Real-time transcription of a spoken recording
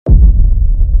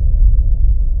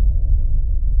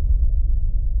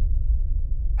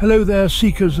Hello there,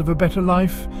 seekers of a better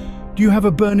life. Do you have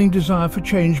a burning desire for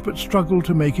change but struggle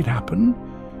to make it happen?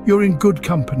 You're in good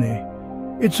company.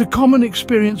 It's a common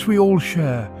experience we all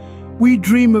share. We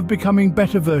dream of becoming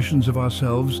better versions of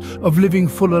ourselves, of living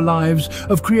fuller lives,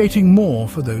 of creating more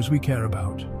for those we care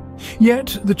about.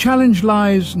 Yet, the challenge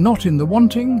lies not in the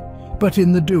wanting, but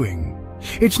in the doing.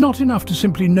 It's not enough to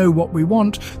simply know what we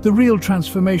want. The real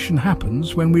transformation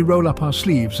happens when we roll up our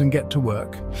sleeves and get to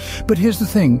work. But here's the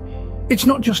thing. It's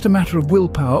not just a matter of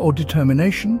willpower or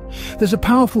determination. There's a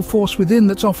powerful force within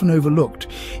that's often overlooked,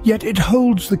 yet it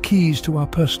holds the keys to our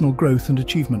personal growth and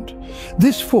achievement.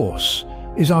 This force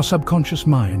is our subconscious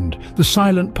mind, the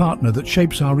silent partner that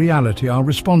shapes our reality, our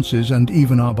responses, and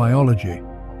even our biology.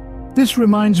 This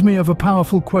reminds me of a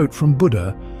powerful quote from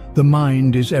Buddha: "The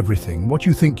mind is everything. What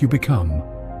you think you become."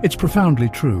 It's profoundly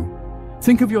true.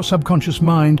 Think of your subconscious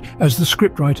mind as the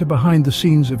scriptwriter behind the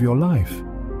scenes of your life.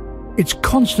 It's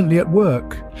constantly at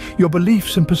work, your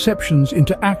beliefs and perceptions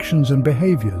into actions and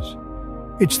behaviors.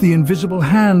 It's the invisible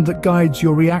hand that guides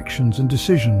your reactions and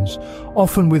decisions,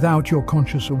 often without your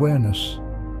conscious awareness.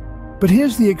 But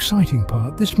here's the exciting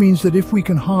part. This means that if we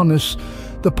can harness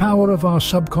the power of our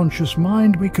subconscious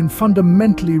mind, we can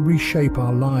fundamentally reshape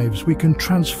our lives. We can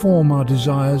transform our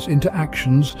desires into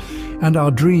actions and our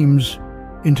dreams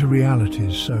into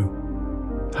realities. So,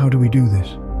 how do we do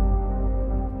this?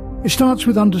 It starts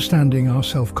with understanding our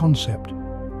self-concept,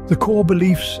 the core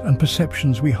beliefs and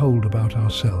perceptions we hold about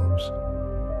ourselves.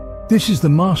 This is the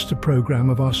master program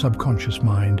of our subconscious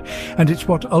mind, and it's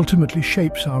what ultimately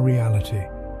shapes our reality.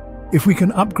 If we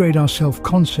can upgrade our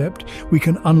self-concept, we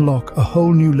can unlock a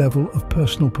whole new level of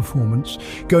personal performance,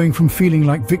 going from feeling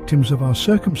like victims of our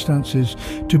circumstances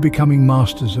to becoming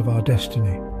masters of our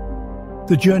destiny.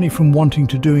 The journey from wanting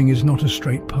to doing is not a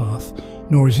straight path,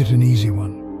 nor is it an easy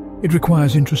one. It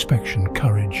requires introspection,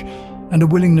 courage, and a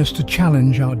willingness to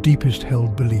challenge our deepest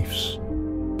held beliefs.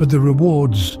 But the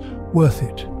reward's worth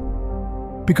it.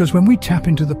 Because when we tap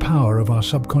into the power of our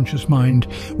subconscious mind,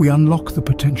 we unlock the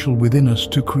potential within us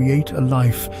to create a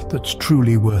life that's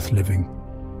truly worth living.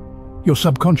 Your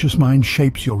subconscious mind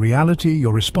shapes your reality,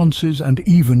 your responses, and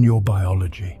even your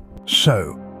biology.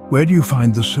 So, where do you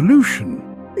find the solution?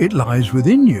 It lies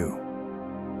within you.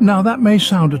 Now, that may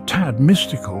sound a tad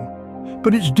mystical,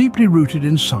 but it's deeply rooted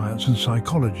in science and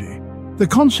psychology. The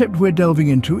concept we're delving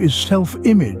into is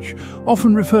self-image,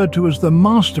 often referred to as the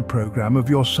master program of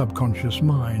your subconscious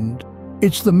mind.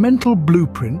 It's the mental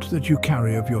blueprint that you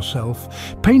carry of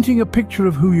yourself, painting a picture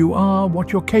of who you are,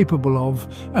 what you're capable of,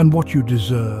 and what you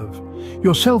deserve.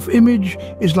 Your self-image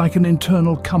is like an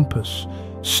internal compass,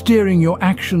 steering your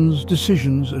actions,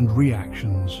 decisions, and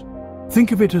reactions.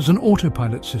 Think of it as an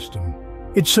autopilot system.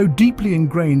 It's so deeply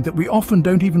ingrained that we often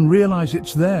don't even realize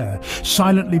it's there,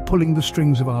 silently pulling the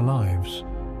strings of our lives.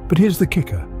 But here's the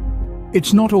kicker.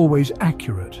 It's not always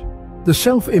accurate. The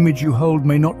self-image you hold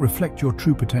may not reflect your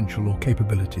true potential or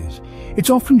capabilities. It's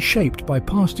often shaped by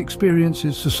past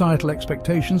experiences, societal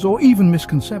expectations, or even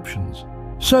misconceptions.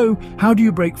 So, how do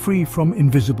you break free from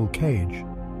invisible cage?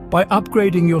 By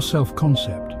upgrading your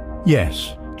self-concept.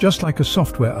 Yes. Just like a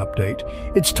software update,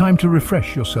 it's time to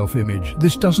refresh your self-image.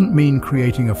 This doesn't mean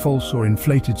creating a false or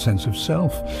inflated sense of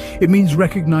self. It means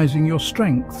recognizing your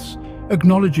strengths,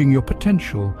 acknowledging your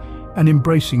potential, and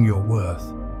embracing your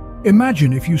worth.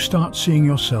 Imagine if you start seeing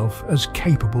yourself as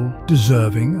capable,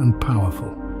 deserving, and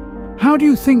powerful. How do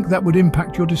you think that would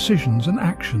impact your decisions and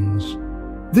actions?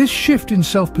 This shift in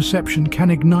self-perception can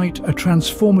ignite a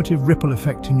transformative ripple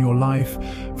effect in your life,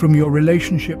 from your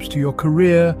relationships to your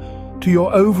career, to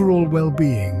your overall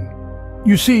well-being.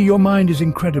 You see, your mind is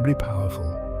incredibly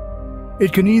powerful.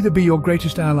 It can either be your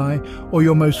greatest ally or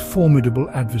your most formidable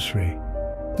adversary.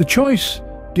 The choice,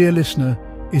 dear listener,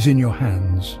 is in your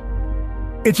hands.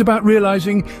 It's about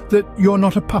realizing that you're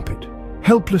not a puppet,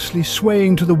 helplessly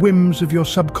swaying to the whims of your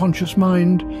subconscious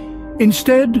mind.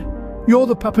 Instead, you're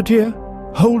the puppeteer,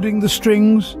 holding the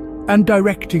strings and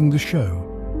directing the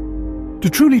show. To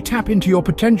truly tap into your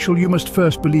potential, you must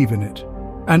first believe in it.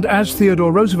 And as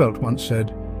Theodore Roosevelt once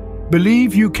said,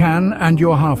 believe you can and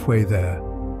you're halfway there.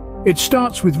 It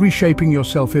starts with reshaping your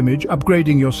self-image,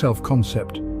 upgrading your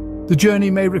self-concept. The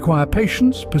journey may require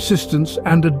patience, persistence,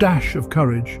 and a dash of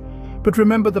courage. But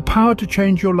remember, the power to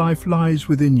change your life lies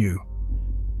within you.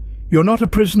 You're not a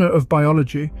prisoner of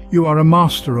biology, you are a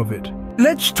master of it.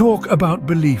 Let's talk about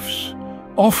beliefs.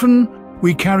 Often,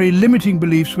 we carry limiting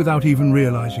beliefs without even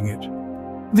realizing it.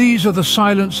 These are the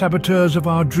silent saboteurs of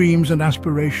our dreams and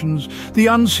aspirations, the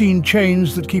unseen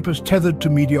chains that keep us tethered to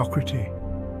mediocrity.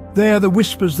 They are the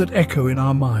whispers that echo in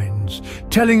our minds,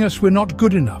 telling us we're not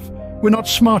good enough, we're not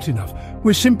smart enough,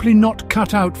 we're simply not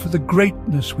cut out for the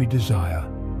greatness we desire.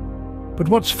 But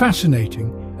what's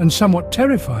fascinating and somewhat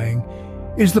terrifying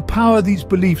is the power these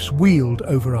beliefs wield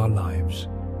over our lives.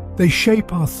 They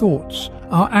shape our thoughts,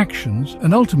 our actions,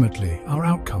 and ultimately our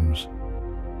outcomes.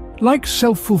 Like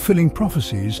self-fulfilling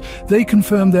prophecies, they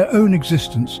confirm their own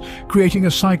existence, creating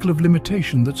a cycle of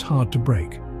limitation that's hard to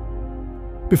break.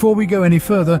 Before we go any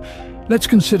further, let's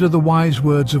consider the wise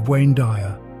words of Wayne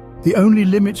Dyer. "The only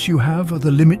limits you have are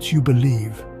the limits you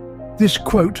believe." This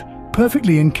quote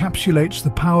perfectly encapsulates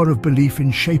the power of belief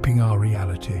in shaping our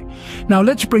reality. Now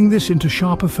let's bring this into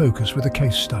sharper focus with a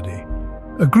case study.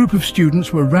 A group of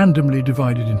students were randomly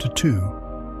divided into two.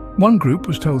 One group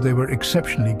was told they were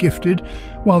exceptionally gifted,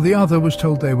 while the other was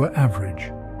told they were average.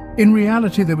 In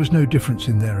reality, there was no difference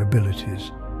in their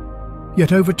abilities.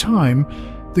 Yet over time,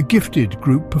 the gifted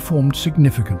group performed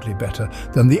significantly better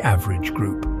than the average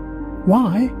group.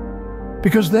 Why?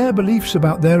 Because their beliefs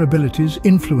about their abilities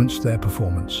influenced their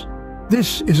performance.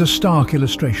 This is a stark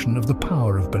illustration of the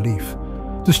power of belief.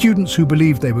 The students who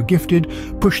believed they were gifted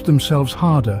pushed themselves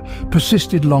harder,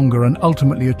 persisted longer, and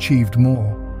ultimately achieved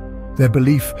more. Their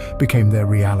belief became their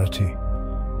reality.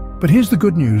 But here's the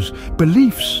good news.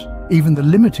 Beliefs, even the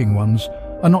limiting ones,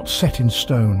 are not set in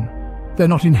stone. They're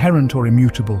not inherent or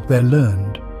immutable. They're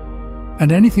learned.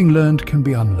 And anything learned can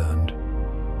be unlearned.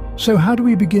 So how do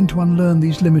we begin to unlearn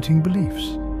these limiting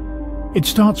beliefs? It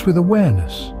starts with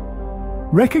awareness.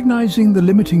 Recognizing the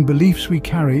limiting beliefs we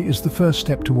carry is the first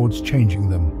step towards changing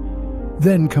them.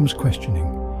 Then comes questioning.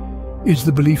 Is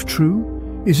the belief true?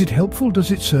 Is it helpful? Does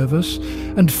it serve us?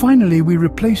 And finally, we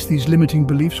replace these limiting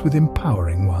beliefs with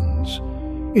empowering ones.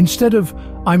 Instead of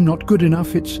 "I'm not good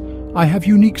enough," it's "I have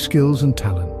unique skills and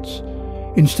talents."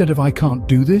 Instead of "I can't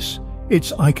do this,"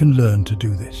 it's "I can learn to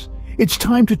do this." It's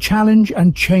time to challenge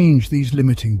and change these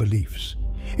limiting beliefs.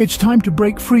 It's time to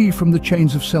break free from the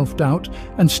chains of self-doubt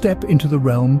and step into the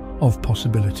realm of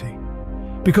possibility.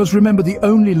 Because remember, the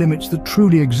only limits that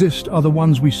truly exist are the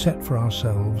ones we set for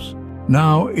ourselves.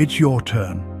 Now it's your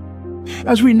turn.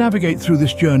 As we navigate through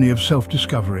this journey of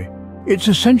self-discovery, it's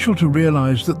essential to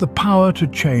realize that the power to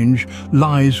change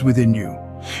lies within you.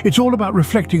 It's all about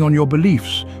reflecting on your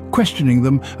beliefs, questioning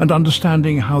them, and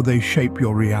understanding how they shape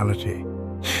your reality.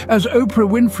 As Oprah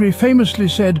Winfrey famously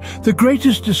said, "The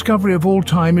greatest discovery of all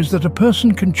time is that a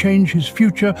person can change his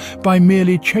future by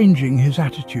merely changing his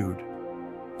attitude."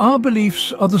 Our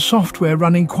beliefs are the software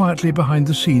running quietly behind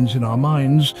the scenes in our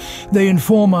minds. They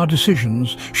inform our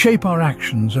decisions, shape our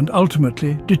actions, and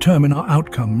ultimately determine our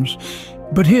outcomes.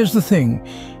 But here's the thing.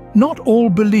 Not all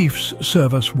beliefs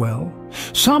serve us well.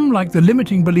 Some, like the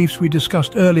limiting beliefs we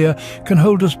discussed earlier, can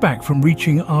hold us back from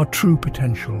reaching our true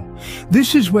potential.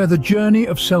 This is where the journey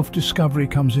of self-discovery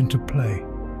comes into play.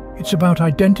 It's about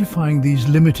identifying these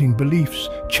limiting beliefs,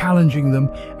 challenging them,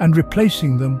 and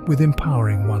replacing them with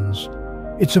empowering ones.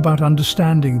 It's about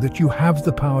understanding that you have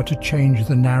the power to change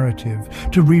the narrative,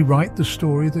 to rewrite the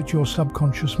story that your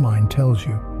subconscious mind tells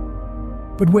you.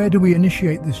 But where do we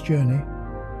initiate this journey?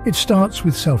 It starts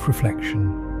with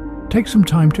self-reflection. Take some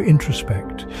time to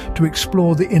introspect, to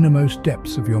explore the innermost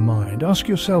depths of your mind. Ask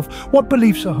yourself, what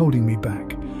beliefs are holding me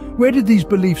back? Where did these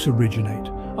beliefs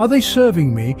originate? Are they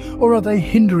serving me, or are they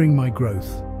hindering my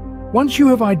growth? Once you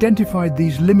have identified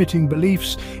these limiting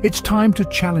beliefs, it's time to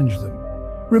challenge them.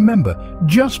 Remember,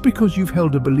 just because you've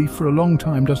held a belief for a long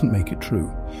time doesn't make it true.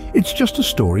 It's just a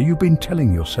story you've been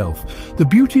telling yourself. The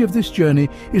beauty of this journey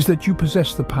is that you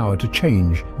possess the power to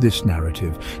change this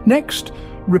narrative. Next,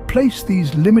 replace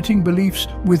these limiting beliefs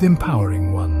with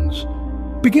empowering ones.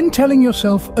 Begin telling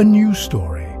yourself a new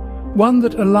story, one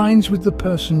that aligns with the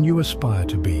person you aspire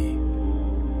to be.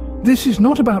 This is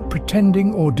not about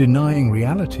pretending or denying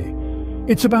reality.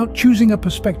 It's about choosing a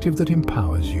perspective that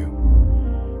empowers you.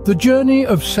 The journey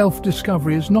of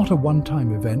self-discovery is not a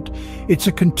one-time event. It's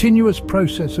a continuous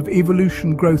process of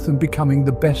evolution, growth, and becoming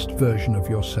the best version of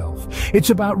yourself.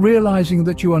 It's about realizing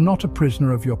that you are not a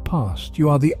prisoner of your past. You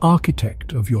are the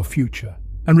architect of your future.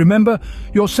 And remember,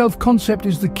 your self-concept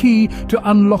is the key to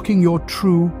unlocking your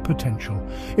true potential.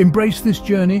 Embrace this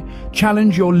journey,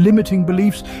 challenge your limiting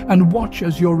beliefs, and watch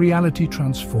as your reality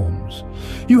transforms.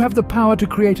 You have the power to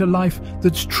create a life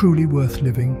that's truly worth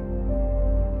living.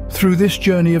 Through this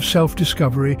journey of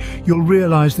self-discovery, you'll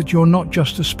realize that you're not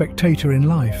just a spectator in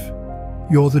life.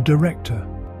 You're the director.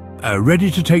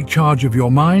 Ready to take charge of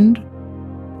your mind?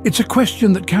 It's a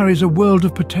question that carries a world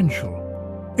of potential.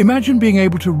 Imagine being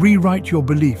able to rewrite your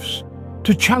beliefs,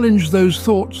 to challenge those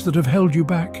thoughts that have held you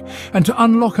back, and to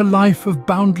unlock a life of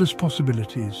boundless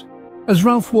possibilities. As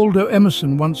Ralph Waldo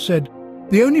Emerson once said,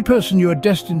 "The only person you are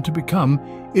destined to become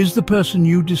is the person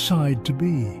you decide to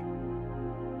be."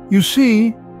 You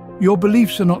see, your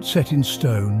beliefs are not set in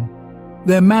stone.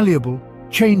 They're malleable,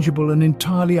 changeable and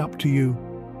entirely up to you.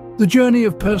 The journey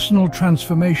of personal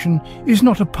transformation is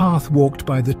not a path walked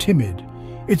by the timid.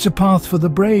 It's a path for the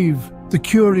brave, the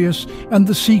curious, and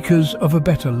the seekers of a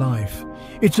better life.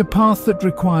 It's a path that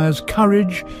requires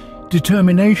courage,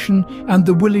 determination, and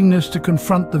the willingness to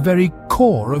confront the very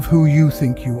core of who you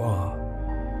think you are.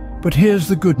 But here's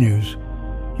the good news.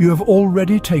 You have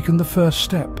already taken the first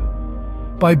step.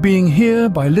 By being here,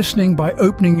 by listening, by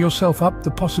opening yourself up to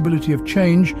the possibility of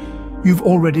change, you've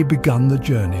already begun the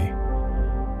journey.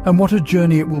 And what a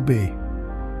journey it will be.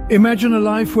 Imagine a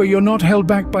life where you're not held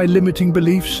back by limiting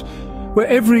beliefs, where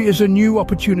every is a new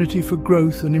opportunity for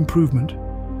growth and improvement.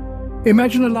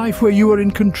 Imagine a life where you are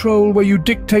in control, where you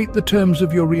dictate the terms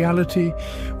of your reality,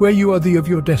 where you are the of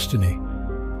your destiny.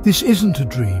 This isn't a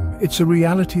dream, it's a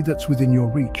reality that's within your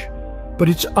reach. But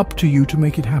it's up to you to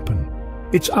make it happen.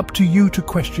 It's up to you to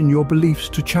question your beliefs,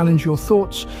 to challenge your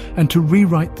thoughts, and to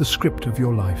rewrite the script of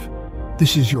your life.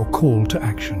 This is your call to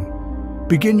action.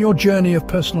 Begin your journey of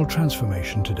personal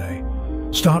transformation today.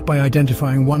 Start by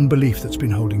identifying one belief that's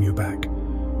been holding you back.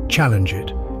 Challenge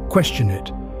it, question it,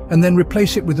 and then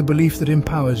replace it with a belief that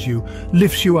empowers you,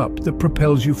 lifts you up, that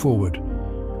propels you forward.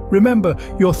 Remember,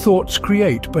 your thoughts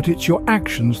create, but it's your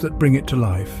actions that bring it to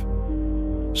life.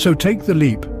 So take the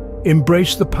leap,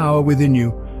 embrace the power within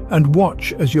you, and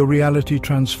watch as your reality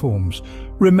transforms.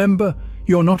 Remember,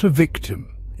 you're not a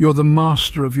victim. You're the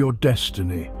master of your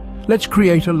destiny. Let's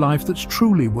create a life that's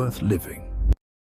truly worth living.